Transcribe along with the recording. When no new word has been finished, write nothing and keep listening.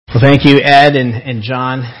Well, thank you, Ed and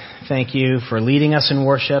John. Thank you for leading us in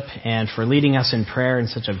worship and for leading us in prayer in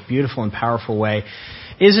such a beautiful and powerful way.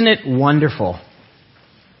 Isn't it wonderful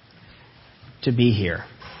to be here?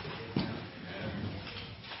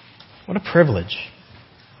 What a privilege.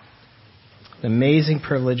 An amazing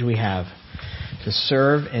privilege we have to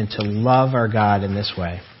serve and to love our God in this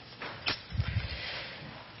way.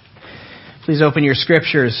 Please open your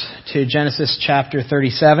scriptures to Genesis chapter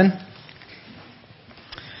 37.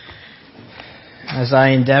 As I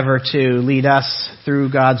endeavor to lead us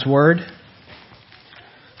through God's Word.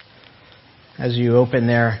 As you open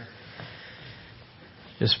there,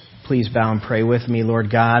 just please bow and pray with me.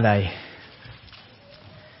 Lord God, I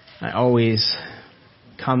always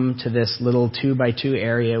come to this little 2x2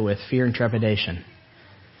 area with fear and trepidation.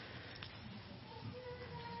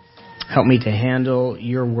 Help me to handle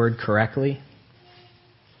your Word correctly.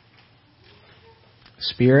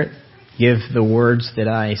 Spirit, give the words that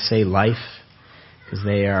I say life, because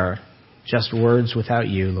they are just words without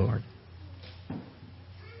you, Lord.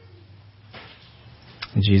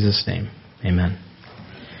 In Jesus' name, amen.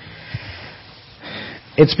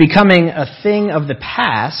 It's becoming a thing of the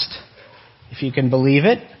past, if you can believe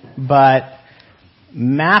it, but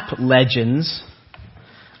map legends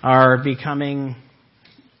are becoming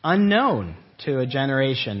unknown to a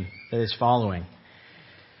generation that is following.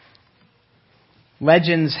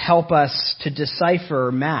 Legends help us to decipher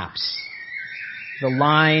maps. The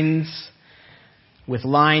lines with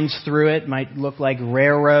lines through it might look like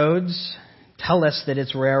railroads. Tell us that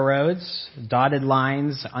it's railroads. Dotted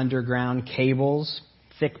lines, underground cables.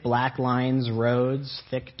 Thick black lines, roads.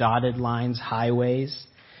 Thick dotted lines, highways.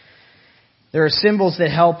 There are symbols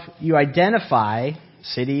that help you identify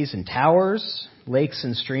cities and towers, lakes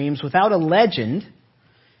and streams. Without a legend,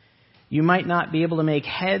 you might not be able to make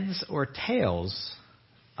heads or tails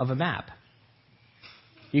of a map.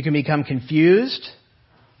 You can become confused,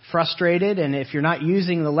 frustrated, and if you're not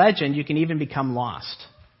using the legend, you can even become lost.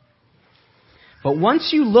 But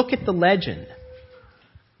once you look at the legend,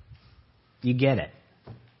 you get it.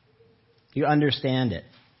 You understand it.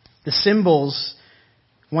 The symbols,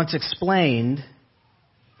 once explained,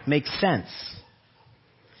 make sense.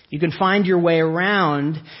 You can find your way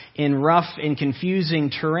around in rough and confusing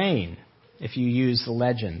terrain if you use the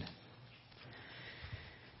legend.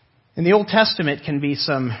 And the Old Testament can be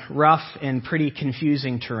some rough and pretty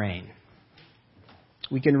confusing terrain.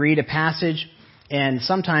 We can read a passage and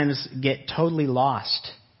sometimes get totally lost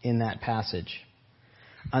in that passage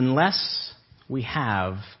unless we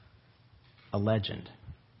have a legend.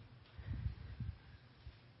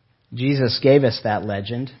 Jesus gave us that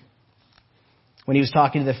legend. When he was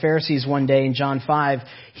talking to the Pharisees one day in John 5,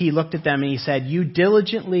 he looked at them and he said, "You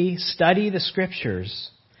diligently study the Scriptures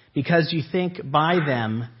because you think by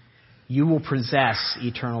them you will possess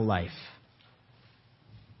eternal life.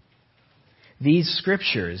 These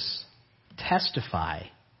Scriptures testify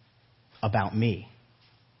about me."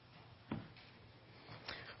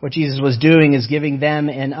 What Jesus was doing is giving them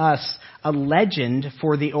and us a legend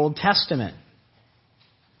for the Old Testament.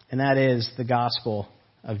 And that is the gospel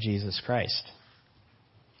of Jesus Christ.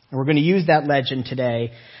 And we're going to use that legend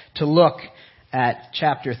today to look at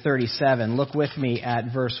chapter 37. Look with me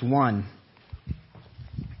at verse 1.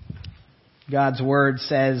 God's word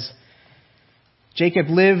says, "Jacob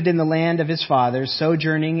lived in the land of his fathers,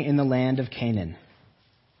 sojourning in the land of Canaan.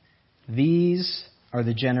 These are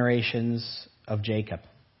the generations of Jacob.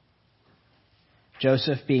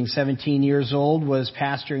 Joseph, being 17 years old, was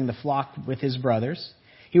pasturing the flock with his brothers.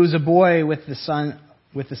 He was a boy with the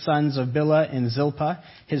sons of Bilhah and Zilpah,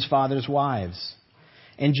 his father's wives.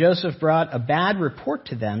 And Joseph brought a bad report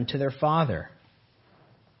to them to their father.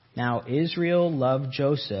 Now Israel loved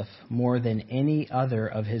Joseph more than any other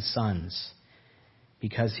of his sons,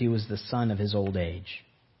 because he was the son of his old age.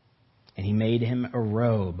 And he made him a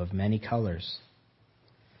robe of many colors.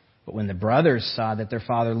 But when the brothers saw that their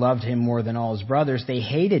father loved him more than all his brothers, they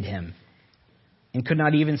hated him and could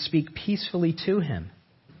not even speak peacefully to him.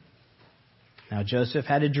 Now Joseph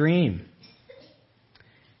had a dream.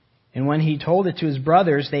 And when he told it to his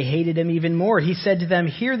brothers, they hated him even more. He said to them,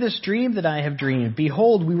 'Hear this dream that I have dreamed.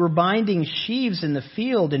 Behold, we were binding sheaves in the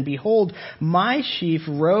field, and behold, my sheaf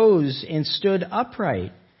rose and stood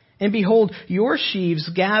upright. And behold, your sheaves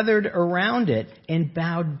gathered around it and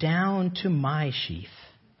bowed down to my sheaf.'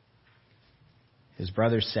 His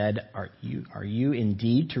brothers said, 'Are you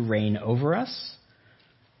indeed to reign over us?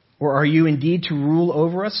 Or are you indeed to rule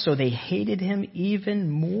over us?' So they hated him even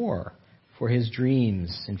more for his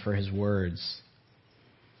dreams and for his words.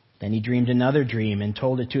 Then he dreamed another dream and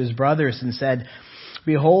told it to his brothers and said,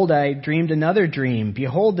 Behold, I dreamed another dream.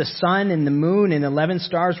 Behold, the sun and the moon and 11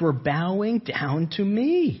 stars were bowing down to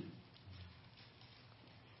me.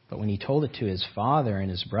 But when he told it to his father and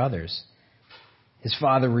his brothers, his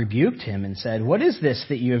father rebuked him and said, What is this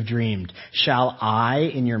that you have dreamed? Shall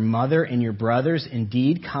I and your mother and your brothers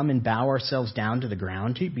indeed come and bow ourselves down to the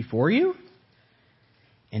ground before you?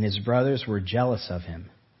 And his brothers were jealous of him.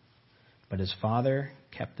 But his father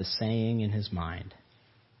kept the saying in his mind.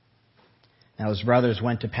 Now his brothers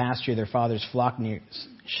went to pasture their father's flock near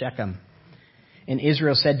Shechem. And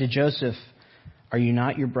Israel said to Joseph, Are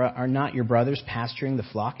not your brothers pasturing the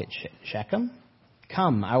flock at Shechem?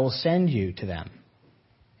 Come, I will send you to them.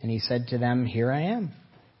 And he said to them, Here I am.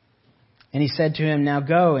 And he said to him, Now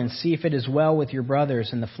go and see if it is well with your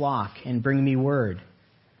brothers in the flock, and bring me word.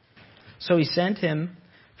 So he sent him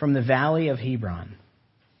from the valley of Hebron,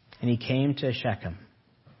 and he came to Shechem.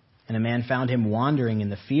 And a man found him wandering in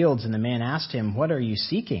the fields, and the man asked him, What are you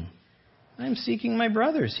seeking? I am seeking my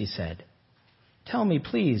brothers, he said. Tell me,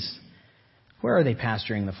 please, where are they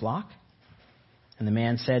pasturing the flock? And the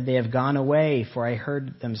man said, They have gone away, for I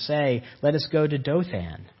heard them say, Let us go to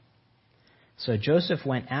Dothan. So Joseph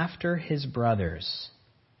went after his brothers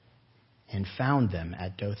and found them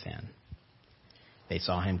at Dothan. They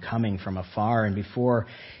saw him coming from afar, and before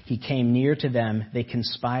he came near to them, they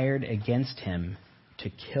conspired against him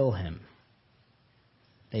to kill him.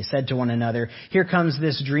 They said to one another, Here comes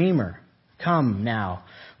this dreamer. Come now,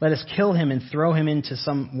 let us kill him and throw him into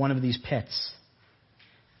one of these pits.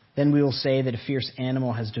 Then we will say that a fierce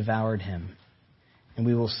animal has devoured him, and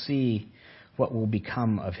we will see what will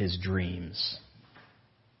become of his dreams.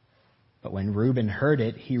 But when Reuben heard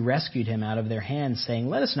it, he rescued him out of their hands, saying,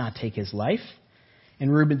 Let us not take his life.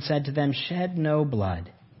 And Reuben said to them, Shed no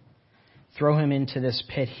blood. Throw him into this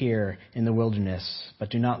pit here in the wilderness, but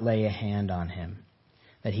do not lay a hand on him,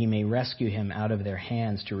 that he may rescue him out of their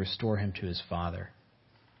hands to restore him to his father.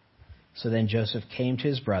 So then Joseph came to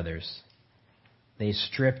his brothers. They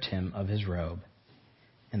stripped him of his robe,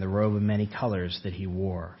 and the robe of many colors that he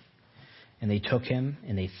wore. And they took him,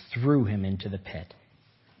 and they threw him into the pit.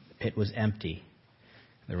 The pit was empty.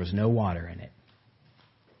 There was no water in it.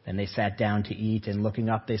 Then they sat down to eat, and looking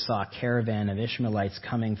up they saw a caravan of Ishmaelites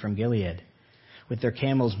coming from Gilead, with their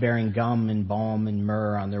camels bearing gum and balm and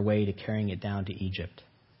myrrh on their way to carrying it down to Egypt.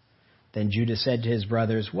 Then Judah said to his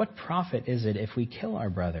brothers, What profit is it if we kill our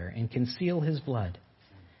brother and conceal his blood?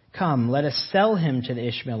 Come, let us sell him to the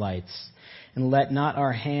Ishmaelites, and let not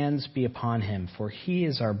our hands be upon him, for he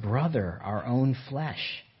is our brother, our own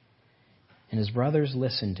flesh. And his brothers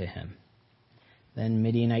listened to him. Then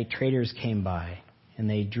Midianite traders came by, and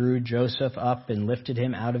they drew Joseph up and lifted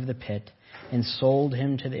him out of the pit, and sold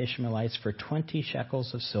him to the Ishmaelites for 20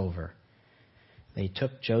 shekels of silver. They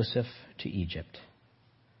took Joseph to Egypt.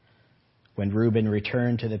 When Reuben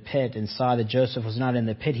returned to the pit and saw that Joseph was not in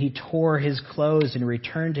the pit, he tore his clothes and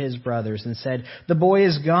returned to his brothers and said, The boy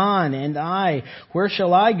is gone, and I, where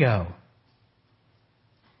shall I go?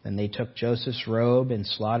 Then they took Joseph's robe and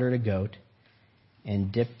slaughtered a goat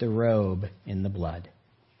and dipped the robe in the blood.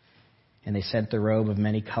 And they sent the robe of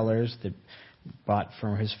many colors that bought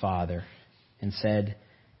from his father and said,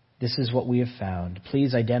 This is what we have found.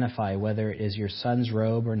 Please identify whether it is your son's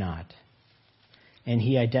robe or not. And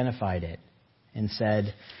he identified it and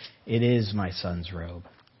said, It is my son's robe.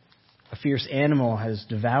 A fierce animal has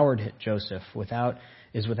devoured Joseph,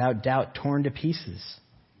 is without doubt torn to pieces.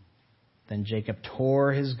 Then Jacob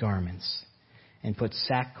tore his garments and put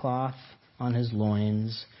sackcloth on his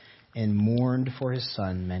loins and mourned for his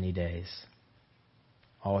son many days.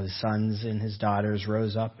 All his sons and his daughters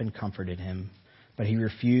rose up and comforted him, but he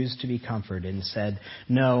refused to be comforted and said,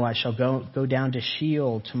 No, I shall go down to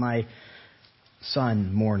Sheol to my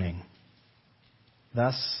son mourning.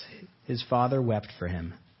 Thus his father wept for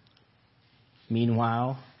him.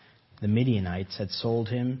 Meanwhile, the Midianites had sold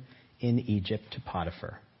him in Egypt to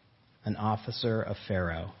Potiphar, an officer of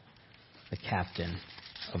Pharaoh, the captain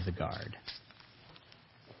of the guard.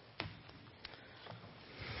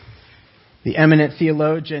 The eminent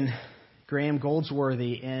theologian Graham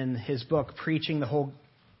Goldsworthy, in his book Preaching the Whole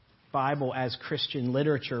Bible as Christian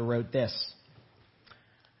Literature, wrote this: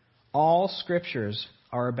 All scriptures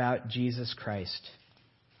are about Jesus Christ,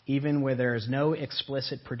 even where there is no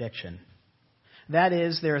explicit prediction. That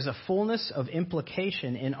is, there is a fullness of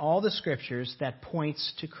implication in all the scriptures that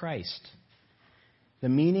points to Christ. The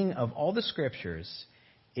meaning of all the scriptures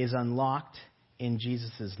is unlocked in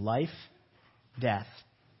Jesus' life, death,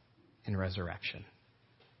 and resurrection.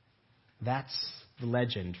 That's the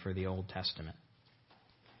legend for the Old Testament.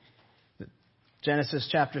 Genesis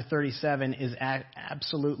chapter 37 is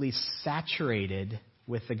absolutely saturated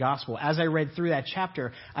with the gospel. As I read through that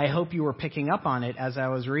chapter, I hope you were picking up on it as I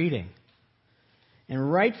was reading.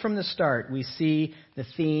 And right from the start, we see the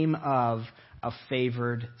theme of a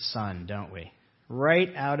favored son, don't we? Right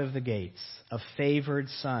out of the gates, a favored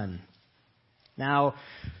son. Now,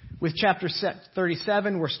 with chapter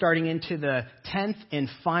 37, we're starting into the 10th and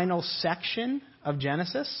final section of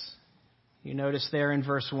Genesis. You notice there in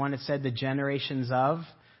verse 1 it said the generations of.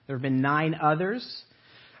 There have been 9 others.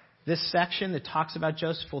 This section that talks about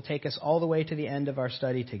Joseph will take us all the way to the end of our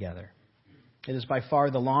study together. It is by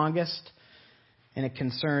far the longest, and it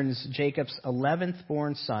concerns Jacob's 11th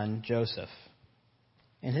born son, Joseph.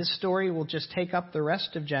 And his story will just take up the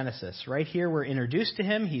rest of Genesis. Right here we're introduced to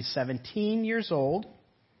him. He's 17 years old.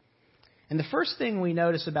 And the first thing we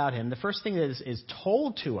notice about him, the first thing that is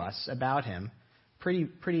told to us about him,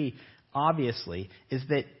 pretty obviously, is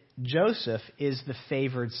that Joseph is the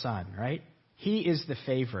favored son, right? He is the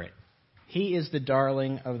favorite. He is the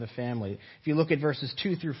darling of the family. If you look at verses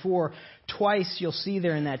 2 through 4, twice you'll see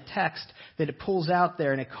there in that text that it pulls out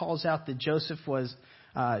there and it calls out that Joseph was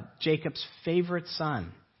Jacob's favorite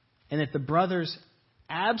son. And that the brothers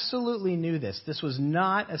absolutely knew this. This was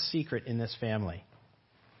not a secret in this family.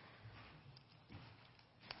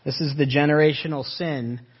 This is the generational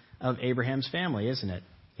sin of Abraham's family, isn't it?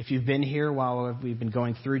 If you've been here while we've been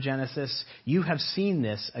going through Genesis, you have seen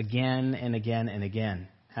this again and again and again,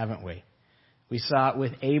 haven't we? We saw it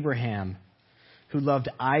with Abraham, who loved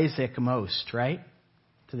Isaac most, right?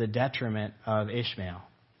 To the detriment of Ishmael.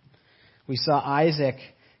 We saw Isaac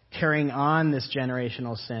carrying on this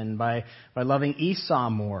generational sin by loving Esau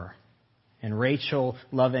more, and Rachel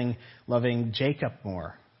loving Jacob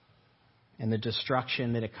more, and the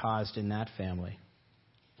destruction that it caused in that family.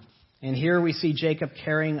 And here we see Jacob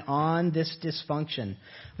carrying on this dysfunction,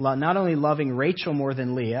 not only loving Rachel more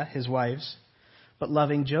than Leah, his wives, but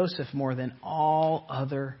loving Joseph more than all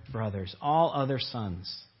other brothers, all other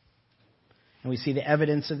sons. And we see the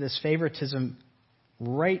evidence of this favoritism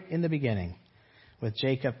right in the beginning, with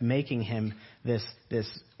Jacob making him this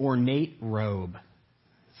ornate robe.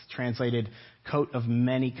 It's translated coat of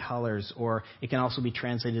many colors, or it can also be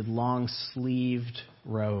translated long-sleeved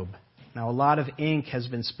robe. Now, a lot of ink has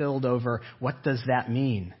been spilled over what does that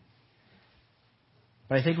mean.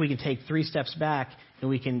 But I think we can take 3 steps back and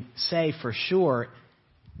we can say for sure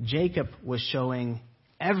Jacob was showing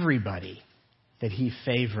everybody that he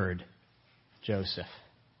favored Joseph.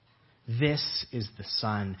 This is the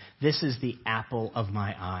son. This is the apple of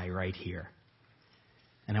my eye right here.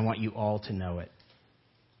 And I want you all to know it.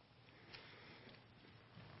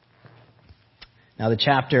 Now, the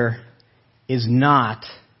chapter is not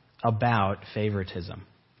about favoritism.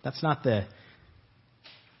 That's not the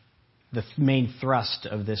main thrust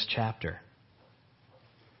of this chapter.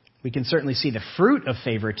 We can certainly see the fruit of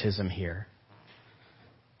favoritism here.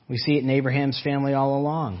 We see it in Abraham's family all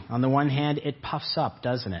along. On the one hand, it puffs up,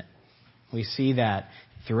 doesn't it? We see that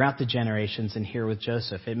throughout the generations and here with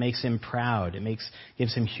Joseph. It makes him proud. It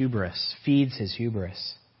gives him hubris, feeds his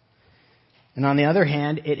hubris. And on the other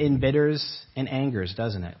hand, it embitters and angers,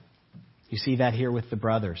 doesn't it? You see that here with the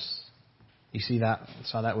brothers. You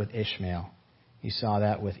saw that with Ishmael. You saw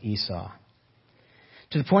that with Esau.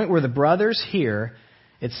 To the point where the brothers here,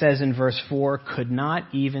 it says in verse 4, could not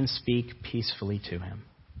even speak peacefully to him.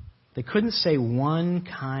 They couldn't say one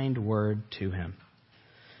kind word to him.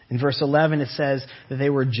 In verse 11, it says that they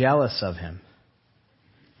were jealous of him.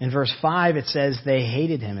 In verse 5, it says they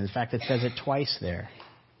hated him. In fact, it says it twice there.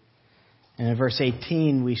 And in verse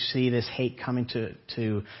 18, we see this hate coming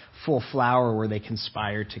to full flower where they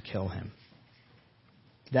conspired to kill him.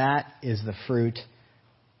 That is the fruit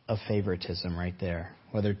of favoritism right there.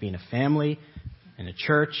 Whether it be in a family, in a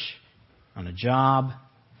church, on a job,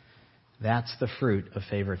 that's the fruit of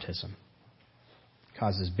favoritism. It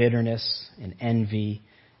causes bitterness and envy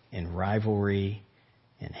and rivalry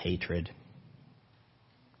and hatred.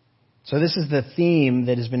 So this is the theme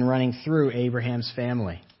that has been running through Abraham's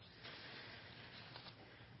family.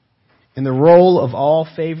 And the role of all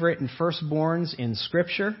favorite and firstborns in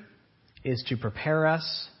Scripture is to prepare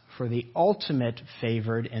us for the ultimate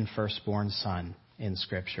favored and firstborn son in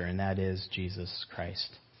Scripture, and that is Jesus Christ.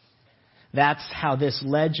 That's how this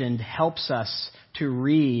legend helps us to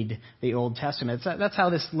read the Old Testament. That's how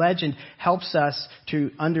this legend helps us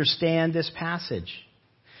to understand this passage.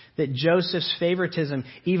 That Joseph's favoritism,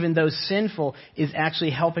 even though sinful, is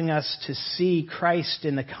actually helping us to see Christ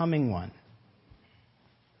in the coming one.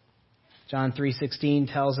 John 3:16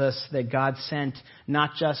 tells us that God sent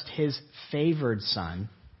not just his favored son,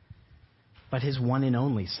 but his one and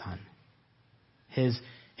only son. His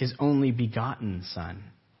only begotten son.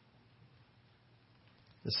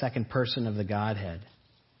 The second person of the Godhead.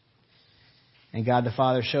 And God the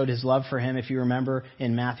Father showed his love for him, if you remember,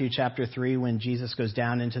 in Matthew chapter 3 when Jesus goes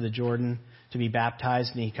down into the Jordan to be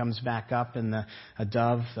baptized and he comes back up and a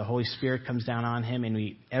dove, the Holy Spirit comes down on him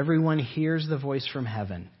and everyone hears the voice from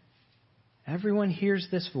heaven. Everyone hears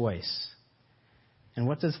this voice. And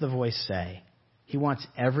what does the voice say? He wants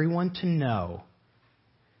everyone to know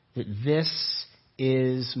that this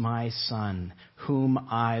is my Son, whom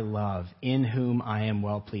I love, in whom I am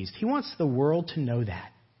well pleased. He wants the world to know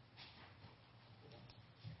that.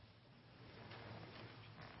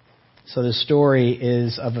 So the story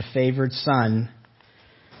is of a favored son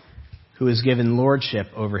who is given lordship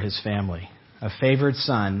over his family. A favored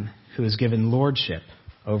son who is given lordship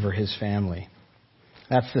over his family.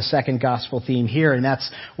 That's the second gospel theme here, and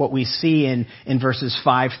that's what we see in verses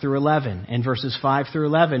 5 through 11. In verses 5 through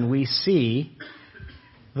 11, we see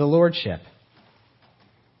the lordship.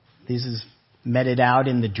 This is meted out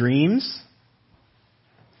in the dreams.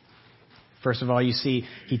 First of all, you see,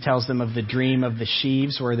 he tells them of the dream of the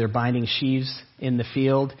sheaves, where they're binding sheaves in the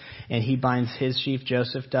field, and he binds his sheaf,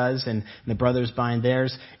 Joseph does, and the brothers bind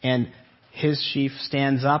theirs, and his sheaf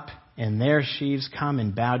stands up, and their sheaves come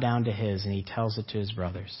and bow down to his, and he tells it to his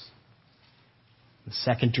brothers. The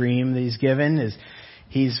second dream that he's given is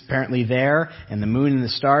he's apparently there, and the moon and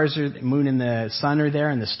the sun are there,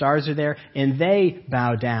 and the stars are there, and they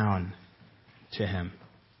bow down to him.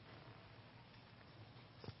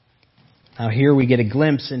 Now here we get a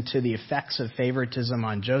glimpse into the effects of favoritism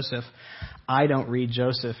on Joseph. I don't read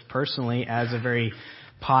Joseph personally as a very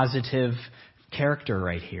positive character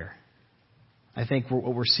right here. I think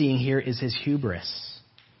what we're seeing here is his hubris.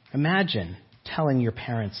 Imagine telling your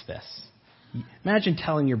parents this. Imagine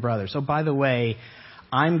telling your brothers, oh, by the way,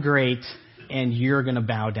 I'm great and you're going to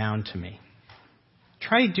bow down to me.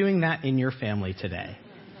 Try doing that in your family today.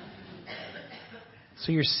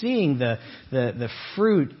 So you're seeing the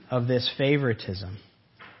fruit of this favoritism.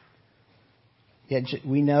 Yet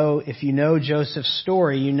we know, if you know Joseph's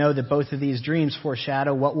story, you know that both of these dreams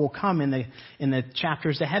foreshadow what will come in the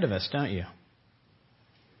chapters ahead of us, don't you?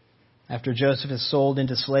 After Joseph is sold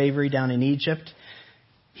into slavery down in Egypt,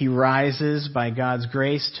 he rises by God's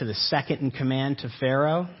grace to the second in command to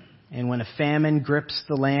Pharaoh. And when a famine grips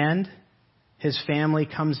the land, his family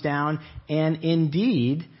comes down and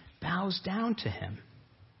indeed bows down to him.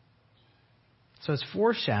 So it's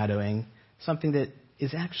foreshadowing something that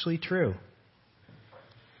is actually true.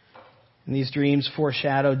 And these dreams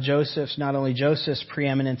foreshadow not only Joseph's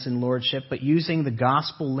preeminence in lordship, but using the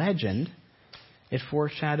gospel legend, it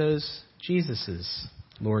foreshadows Jesus'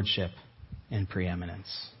 lordship and preeminence.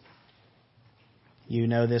 You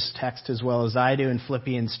know this text as well as I do in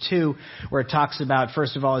Philippians 2, where it talks about,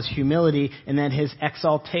 first of all, his humility and then his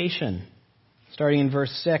exaltation. Starting in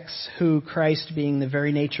verse 6, who, Christ being the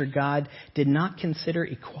very nature God, did not consider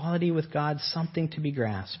equality with God something to be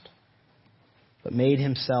grasped, but made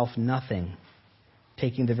himself nothing,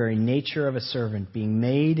 taking the very nature of a servant, being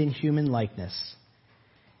made in human likeness,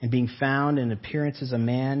 and being found in appearance as a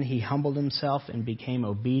man, he humbled himself and became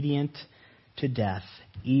obedient to death,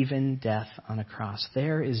 even death on a cross.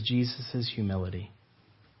 There is Jesus' humility.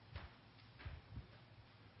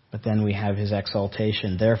 But then we have his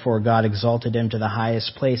exaltation. Therefore God exalted him to the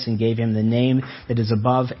highest place and gave him the name that is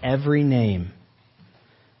above every name,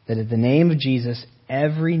 that at the name of Jesus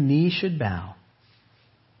every knee should bow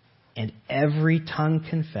and every tongue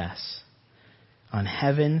confess on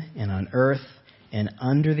heaven and on earth and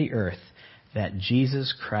under the earth that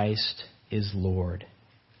Jesus Christ is Lord,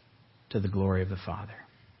 to the glory of the Father.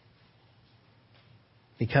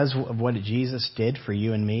 Because of what Jesus did for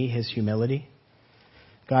you and me, his humility,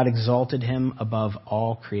 God exalted him above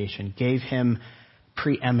all creation, gave him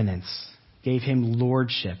preeminence, gave him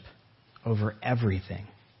lordship over everything.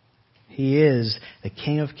 He is the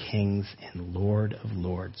King of Kings and Lord of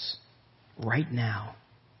Lords right now.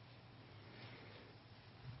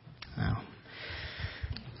 Now,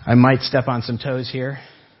 I might step on some toes here,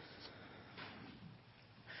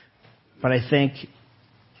 but I think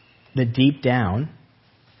that deep down,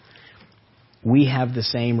 we have the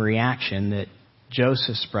same reaction that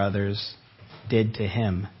Joseph's brothers did to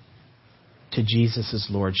him, to Jesus'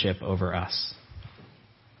 lordship over us.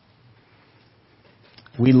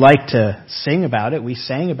 We like to sing about it. We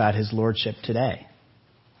sang about his lordship today.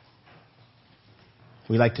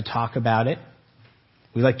 We like to talk about it.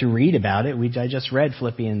 We like to read about it. I just read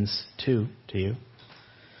Philippians 2 to you.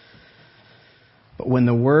 But when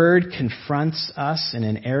the Word confronts us in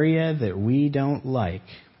an area that we don't like,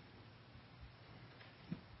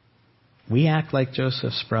 we act like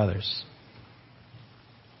Joseph's brothers.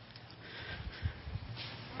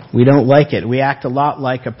 We don't like it. We act a lot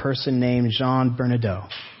like a person named Jean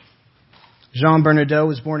Bernadotte. Jean Bernadotte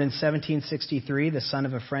was born in 1763, the son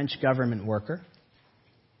of a French government worker.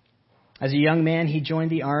 As a young man, he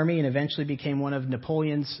joined the army and eventually became one of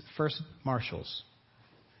Napoleon's first marshals.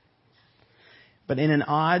 But in an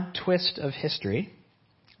odd twist of history,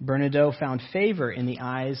 Bernadotte found favor in the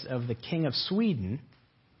eyes of the King of Sweden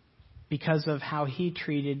because of how he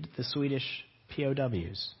treated the Swedish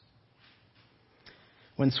POWs.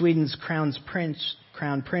 When Sweden's crown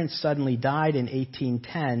prince suddenly died in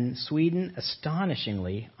 1810, Sweden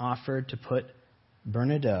astonishingly offered to put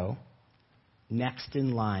Bernadotte next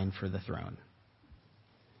in line for the throne.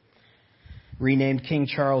 Renamed King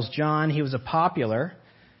Charles John, he was a popular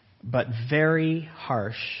but very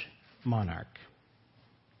harsh monarch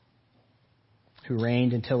who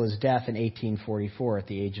reigned until his death in 1844 at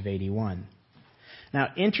the age of 81. Now,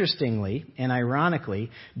 interestingly and ironically,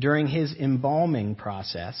 during his embalming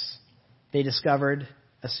process, they discovered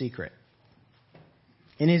a secret.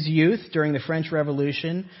 In his youth, during the French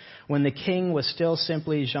Revolution, when the king was still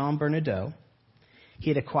simply Jean Bernadotte, he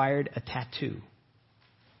had acquired a tattoo.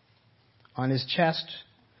 On his chest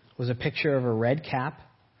was a picture of a red cap,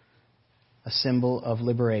 a symbol of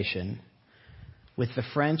liberation, with the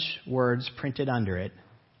French words printed under it,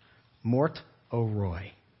 Mort au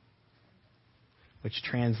Roi, which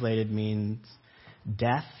translated means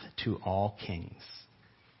death to all kings.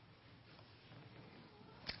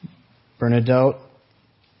 Bernadotte,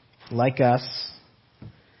 like us,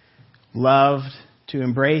 loved to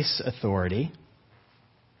embrace authority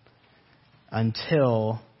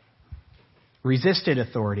resisted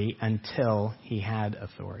authority until he had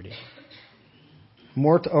authority.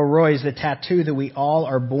 Mort au Roi is the tattoo that we all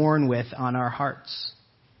are born with on our hearts.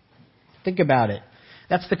 Think about it.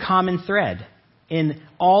 That's the common thread in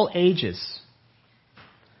all ages.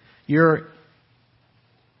 Your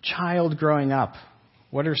child growing up,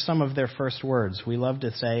 what are some of their first words? We love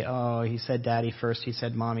to say, oh, he said daddy first, he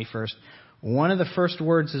said mommy first. One of the first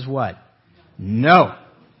words is what? No.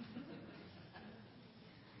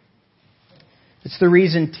 It's the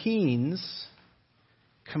reason teens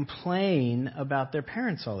complain about their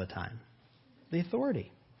parents all the time. The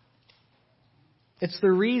authority. It's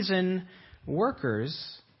the reason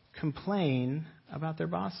workers complain about their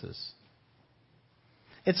bosses.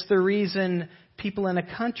 It's the reason people in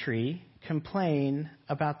a country complain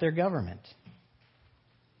about their government.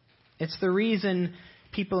 It's the reason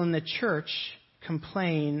people in the church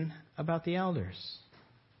complain about the elders.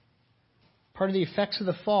 Part of the effects of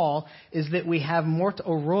the fall is that we have Mort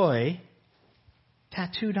au Roi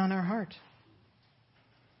tattooed on our heart.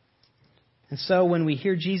 And so when we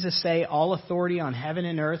hear Jesus say, all authority on heaven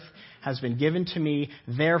and earth has been given to me,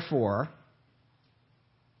 therefore,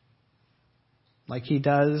 like he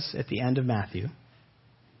does at the end of Matthew,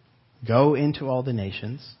 go into all the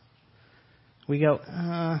nations, we go,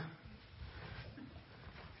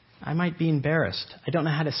 I might be embarrassed. I don't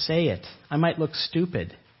know how to say it. I might look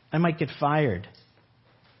stupid. I might get fired.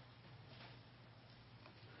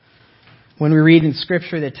 When we read in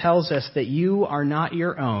Scripture that tells us that you are not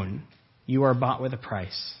your own, you are bought with a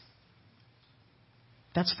price.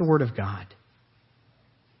 That's the Word of God.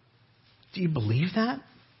 Do you believe that?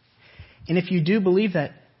 And if you do believe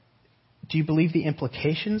that, do you believe the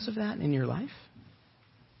implications of that in your life?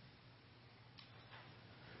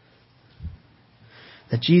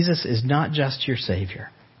 That Jesus is not just your Savior,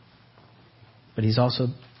 but He's also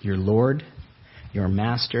your Lord, your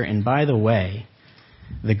Master. And by the way,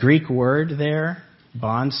 the Greek word there,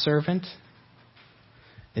 bondservant,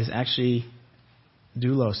 is actually,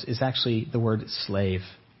 doulos, is actually the word slave.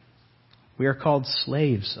 We are called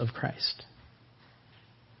slaves of Christ.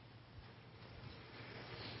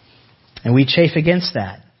 And we chafe against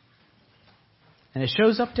that. And it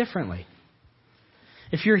shows up differently.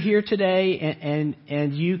 If you're here today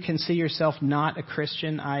and you can see yourself not a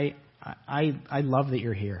Christian, I love that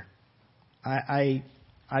you're here. I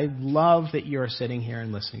love that you're sitting here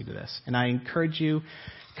and listening to this. And I encourage you,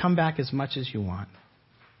 come back as much as you want.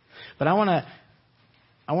 But I want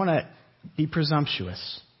to be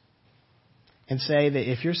presumptuous and say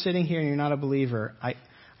that if you're sitting here and you're not a believer,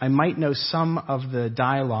 I might know some of the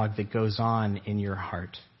dialogue that goes on in your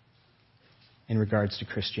heart in regards to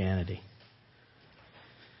Christianity.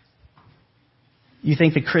 You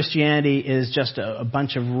think that Christianity is just a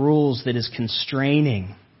bunch of rules that is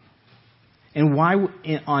constraining. And why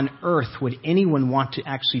on earth would anyone want to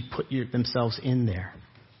actually put themselves in there?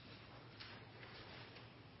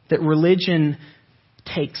 That religion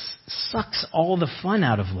sucks all the fun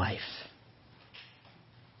out of life.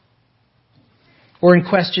 Or in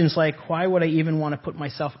questions like, why would I even want to put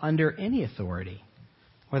myself under any authority?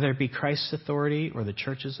 Whether it be Christ's authority or the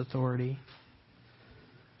church's authority.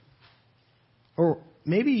 Or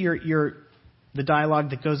maybe the dialogue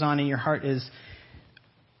that goes on in your heart is,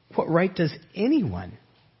 what right does anyone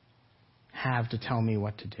have to tell me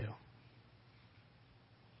what to do?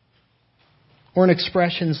 Or in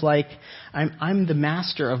expressions like, I'm the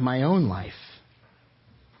master of my own life.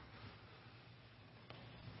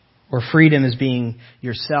 Or freedom is being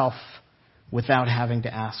yourself without having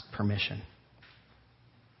to ask permission.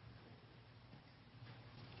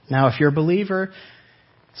 Now, if you're a believer,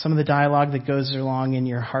 some of the dialogue that goes along in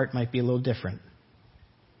your heart might be a little different.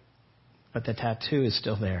 But the tattoo is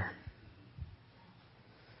still there.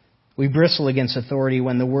 We bristle against authority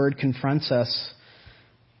when the Word confronts us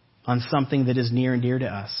on something that is near and dear to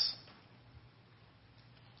us.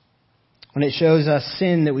 When it shows us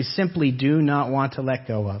sin that we simply do not want to let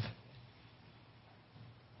go of.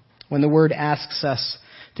 When the Word asks us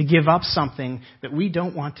to give up something that we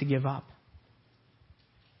don't want to give up.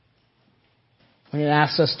 When it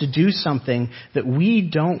asks us to do something that we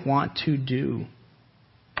don't want to do.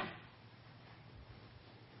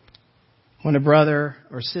 When a brother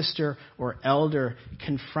or sister or elder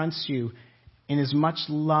confronts you in as much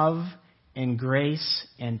love and grace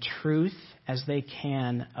and truth as they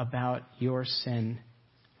can about your sin,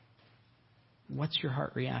 what's your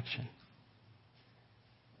heart reaction?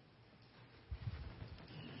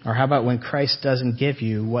 Or how about when Christ doesn't give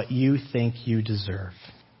you what you think you deserve?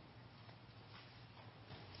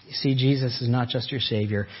 You see, Jesus is not just your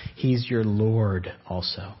Savior, He's your Lord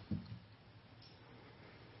also.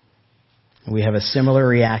 And we have a similar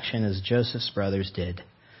reaction as Joseph's brothers did.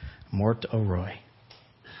 Mort au roi.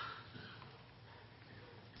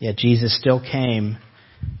 Yet Jesus still came,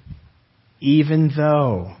 even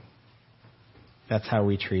though that's how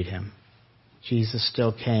we treat Him. Jesus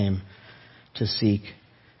still came to seek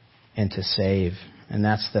and to save. And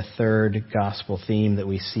that's the third gospel theme that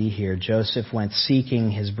we see here. Joseph went seeking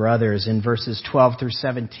his brothers in verses 12 through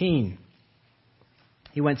 17.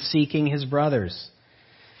 He went seeking his brothers.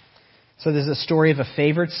 So there's a story of a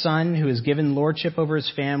favored son who is given lordship over his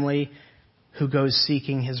family, who goes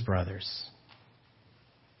seeking his brothers.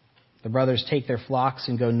 The brothers take their flocks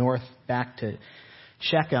and go north back to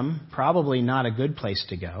Shechem. Probably not a good place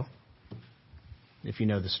to go, if you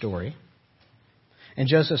know the story. And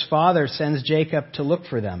Joseph's father sends Jacob to look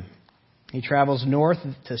for them. He travels north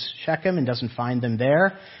to Shechem and doesn't find them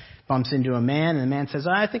there. Bumps into a man, and the man says,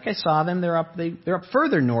 I think I saw them. They're up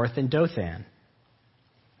further north in Dothan.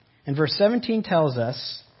 And verse 17 tells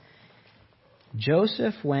us,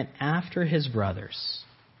 Joseph went after his brothers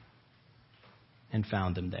and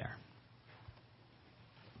found them there.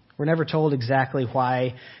 We're never told exactly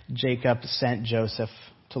why Jacob sent Joseph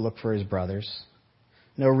to look for his brothers.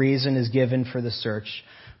 No reason is given for the search,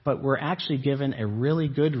 but we're actually given a really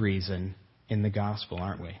good reason in the gospel,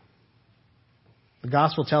 aren't we? The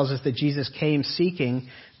gospel tells us that Jesus came seeking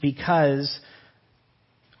because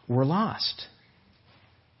we're lost.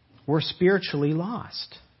 We're spiritually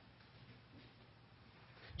lost.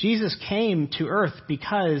 Jesus came to earth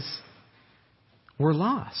because we're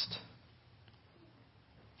lost.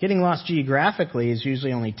 Getting lost geographically is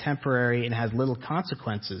usually only temporary and has little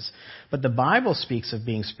consequences. But the Bible speaks of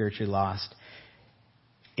being spiritually lost.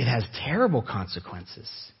 It has terrible consequences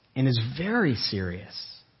and is very serious.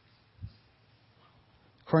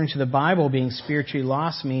 According to the Bible, being spiritually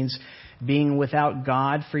lost means being without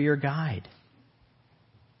God for your guide.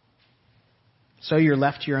 So you're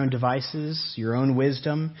left to your own devices, your own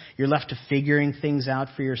wisdom. You're left to figuring things out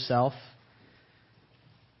for yourself.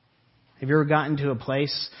 Have you ever gotten to a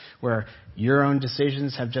place where your own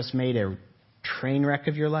decisions have just made a train wreck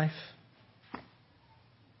of your life?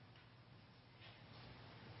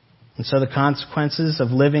 And so the consequences of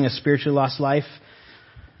living a spiritually lost life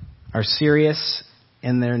are serious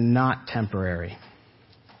and they're not temporary.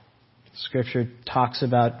 Scripture talks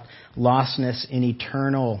about lostness in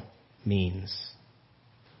eternal means.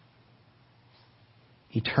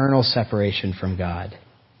 Eternal separation from God.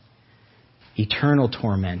 Eternal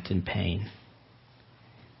torment and pain.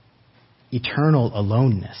 Eternal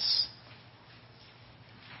aloneness.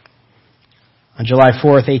 On July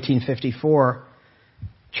 4th, 1854,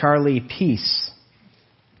 Charlie Peace,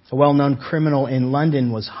 a well-known criminal in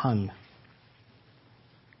London, was hung.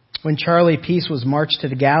 When Charlie Peace was marched to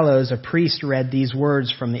the gallows, a priest read these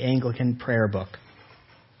words from the Anglican prayer book.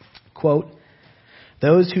 Quote,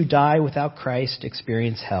 "Those who die without Christ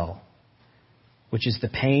experience hell, which is the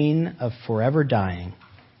pain of forever dying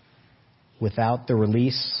without the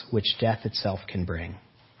release which death itself can bring."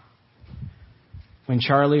 When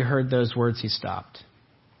Charlie heard those words, he stopped.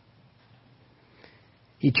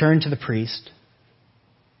 He turned to the priest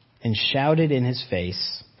and shouted in his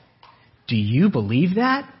face, "Do you believe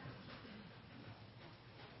that?"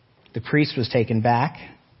 The priest was taken back,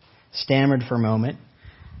 stammered for a moment,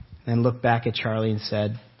 then looked back at Charlie and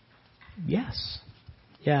said, "Yes,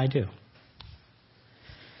 yeah, I do."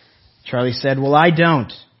 Charlie said, "Well, I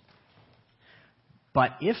don't.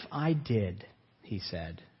 But if I did," he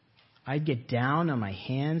said, "I'd get down on my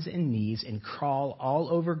hands and knees and crawl all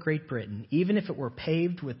over Great Britain, even if it were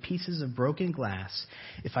paved with pieces of broken glass,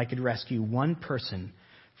 if I could rescue one person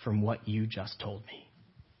from what you just told me."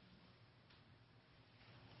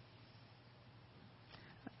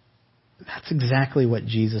 That's exactly what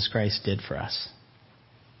Jesus Christ did for us.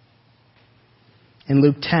 In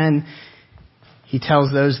Luke 10, he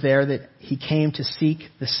tells those there that he came to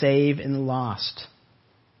seek, the save, and the lost.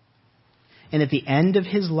 And at the end of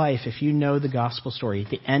his life, if you know the gospel story,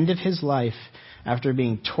 at the end of his life, after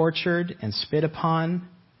being tortured and spit upon,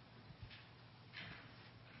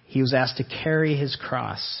 he was asked to carry his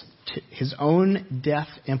cross, his own death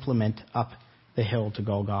implement, up the hill to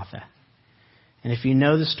Golgotha. And if you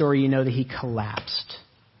know the story, you know that he collapsed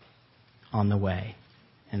on the way.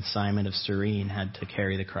 And Simon of Cyrene had to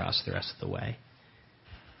carry the cross the rest of the way.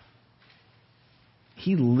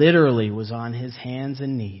 He literally was on his hands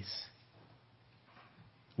and knees,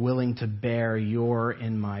 willing to bear your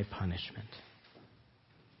and my punishment.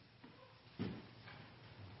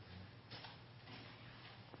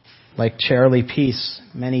 Like Charlie Peace,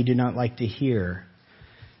 many do not like to hear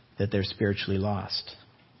that they're spiritually lost.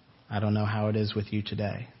 I don't know how it is with you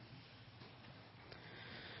today.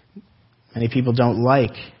 Many people don't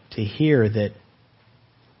like to hear that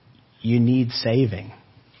you need saving,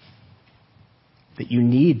 that you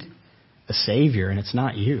need a Savior, and it's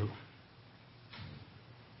not you.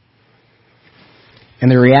 And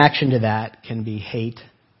the reaction to that can be hate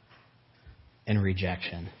and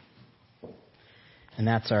rejection. And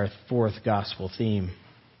that's our fourth gospel theme.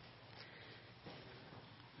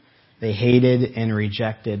 They hated and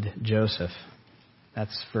rejected Joseph.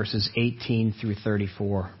 That's verses 18 through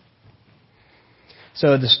 34.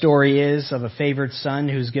 So the story is of a favored son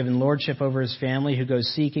who's given lordship over his family, who goes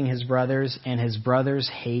seeking his brothers, and his brothers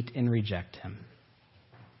hate and reject him.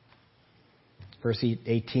 Verse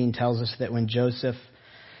 18 tells us that when Joseph's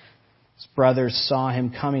brothers saw him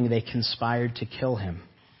coming, they conspired to kill him.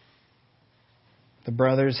 The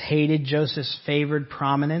brothers hated Joseph's favored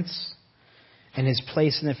prominence and his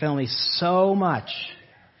place in the family so much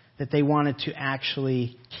that they wanted to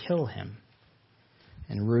actually kill him.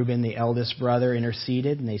 And Reuben, the eldest brother,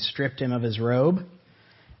 interceded, and they stripped him of his robe. And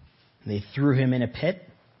they threw him in a pit,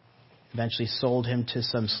 eventually sold him to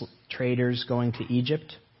some traders going to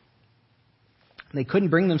Egypt. They couldn't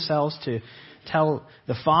bring themselves to tell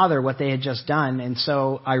the father what they had just done, and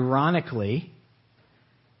so, ironically,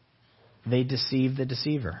 they deceived the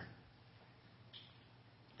deceiver.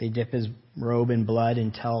 They dip his robe in blood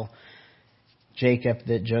and tell Jacob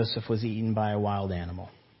that Joseph was eaten by a wild animal.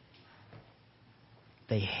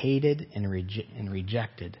 They hated and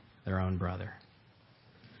rejected their own brother.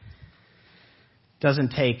 It doesn't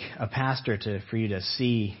take a pastor for you to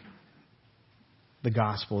see the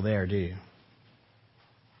gospel there, do you?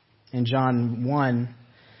 In John 1,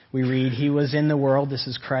 we read, "He was in the world," this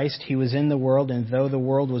is Christ, "He was in the world, and though the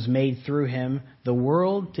world was made through him, the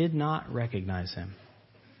world did not recognize him.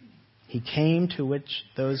 He came to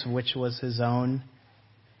those which was his own,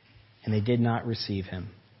 and they did not receive him."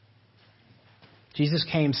 Jesus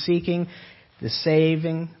came seeking the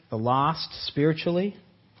saving, the lost spiritually,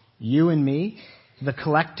 you and me, the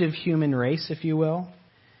collective human race, if you will,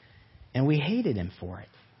 and we hated him for it.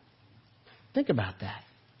 Think about that.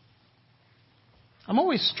 I'm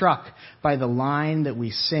always struck by the line that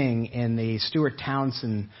we sing in the Stuart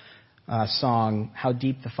Townsend song, "How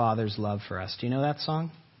Deep the Father's Love for Us." Do you know that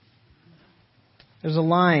song? There's a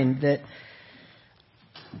line that,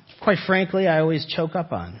 quite frankly, I always choke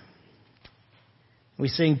up on. We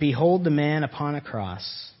sing, "Behold the man upon a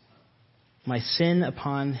cross, my sin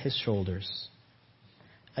upon his shoulders.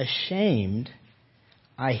 Ashamed,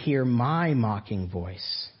 I hear my mocking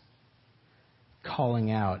voice calling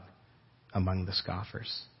out among the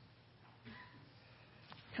scoffers."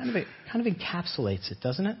 Kind of encapsulates it,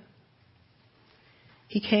 doesn't it?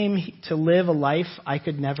 He came to live a life I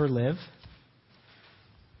could never live.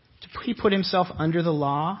 He put himself under the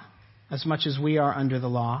law as much as we are under the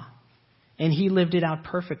law. And he lived it out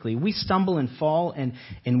perfectly. We stumble and fall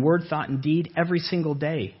in word, thought, and deed every single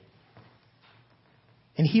day.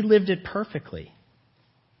 And he lived it perfectly.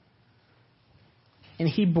 And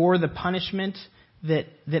he bore the punishment that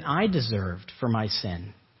I deserved for my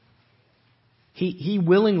sin. He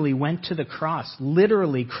willingly went to the cross,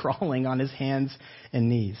 literally crawling on his hands and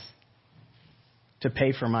knees to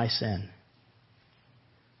pay for my sin.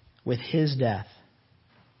 With his death,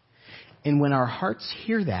 And when our hearts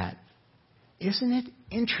hear that, isn't it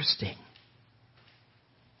interesting?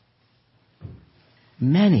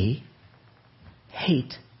 Many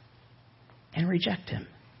hate and reject him.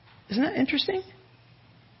 Isn't that interesting?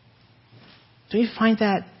 Do you find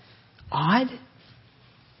that odd?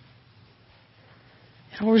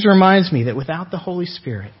 It always reminds me that without the Holy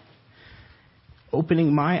Spirit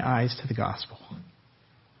opening my eyes to the gospel,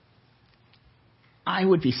 I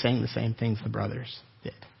would be saying the same things the brothers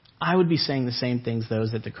did. I would be saying the same things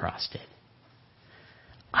those at the cross did.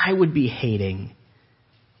 I would be hating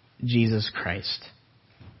Jesus Christ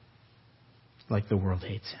like the world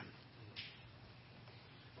hates him.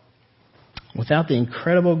 Without the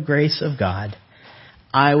incredible grace of God,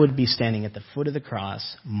 I would be standing at the foot of the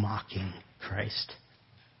cross mocking Christ.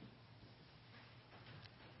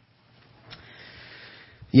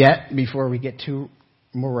 Yet, before we get too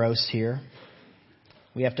morose here,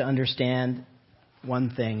 we have to understand one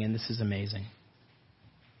thing, and this is amazing.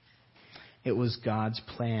 It was God's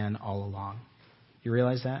plan all along. You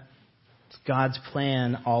realize that? It's God's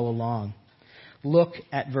plan all along. Look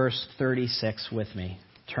at verse 36 with me.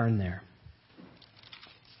 Turn there.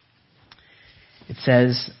 It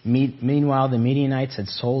says, meanwhile, the Midianites had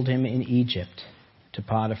sold him in Egypt to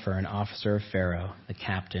Potiphar, an officer of Pharaoh, the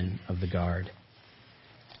captain of the guard.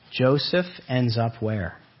 Joseph ends up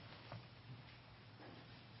where?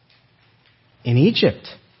 In Egypt.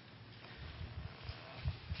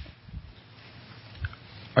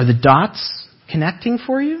 Are the dots connecting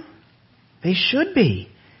for you? They should be.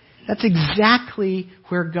 That's exactly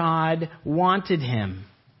where God wanted him.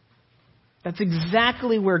 That's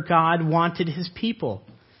exactly where God wanted his people.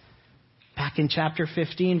 Back in chapter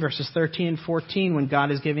 15, verses 13 and 14, when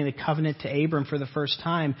God is giving the covenant to Abram for the first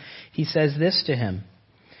time, he says this to him.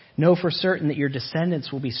 Know for certain that your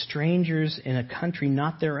descendants will be strangers in a country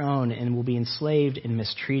not their own and will be enslaved and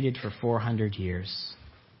mistreated for 400 years.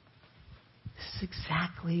 This is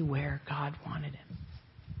exactly where God wanted him.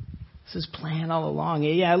 This is planned all along.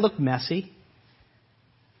 Yeah, it looked messy,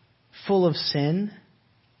 full of sin.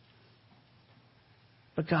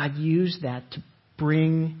 But God used that to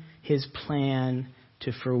bring his plan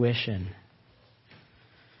to fruition.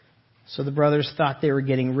 So the brothers thought they were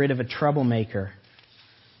getting rid of a troublemaker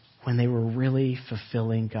when they were really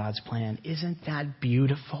fulfilling God's plan. Isn't that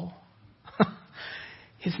beautiful?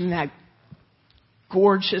 Isn't that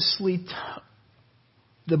gorgeously...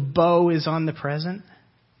 The bow is on the present?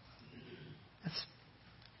 That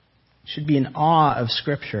should be in awe of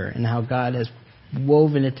Scripture and how God has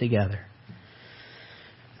woven it together.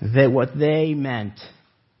 That what they meant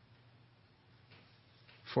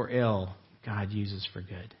for ill, God uses for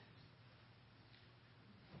good.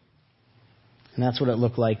 And that's what it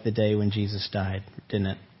looked like the day when Jesus died, didn't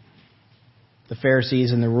it? The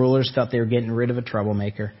Pharisees and the rulers thought they were getting rid of a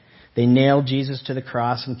troublemaker. They nailed Jesus to the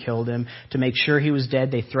cross and killed him. To make sure he was dead,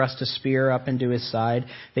 they thrust a spear up into his side.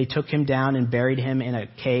 They took him down and buried him in a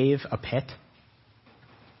cave, a pit.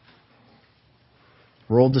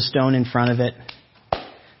 Rolled the stone in front of it.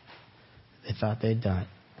 They thought they'd done it.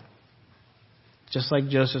 Just like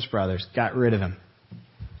Joseph's brothers, got rid of him.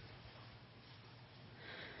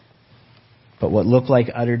 But what looked like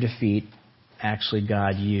utter defeat, actually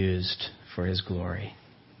God used for his glory.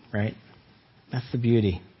 Right? That's the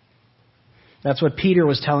beauty. That's what Peter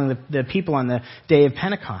was telling the people on the day of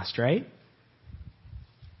Pentecost, right?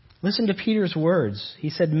 Listen to Peter's words.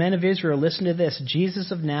 He said, Men of Israel, listen to this.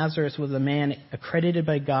 Jesus of Nazareth was a man accredited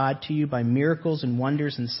by God to you by miracles and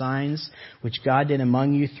wonders and signs, which God did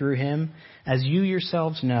among you through him, as you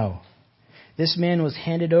yourselves know. This man was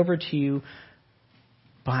handed over to you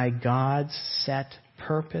by God's set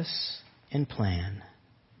purpose and plan,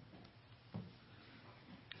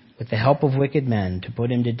 with the help of wicked men, to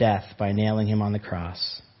put him to death by nailing him on the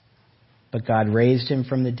cross. But God raised him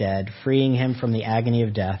from the dead, freeing him from the agony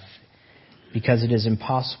of death, because it is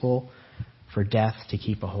impossible for death to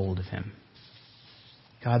keep a hold of him.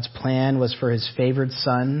 God's plan was for his favored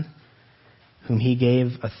son, whom he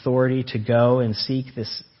gave authority to go and seek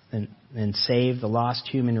this and save the lost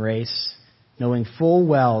human race, knowing full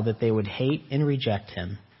well that they would hate and reject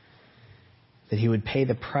him, that he would pay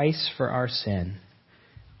the price for our sin,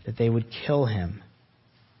 that they would kill him.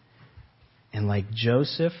 And like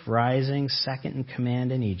Joseph rising second in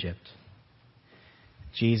command in Egypt,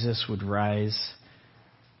 Jesus would rise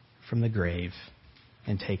from the grave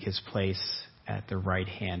and take his place at the right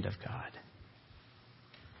hand of God.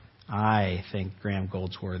 I think Graham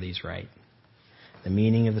Goldsworthy's right. The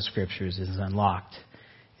meaning of the Scriptures is unlocked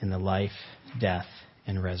in the life, death,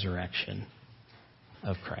 and resurrection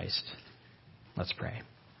of Christ. Let's pray.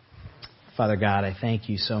 Father God, I thank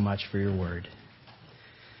you so much for your word.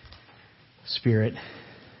 Spirit,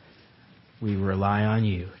 we rely on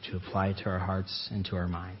you to apply it to our hearts and to our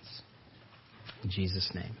minds. In Jesus'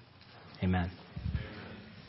 name, amen.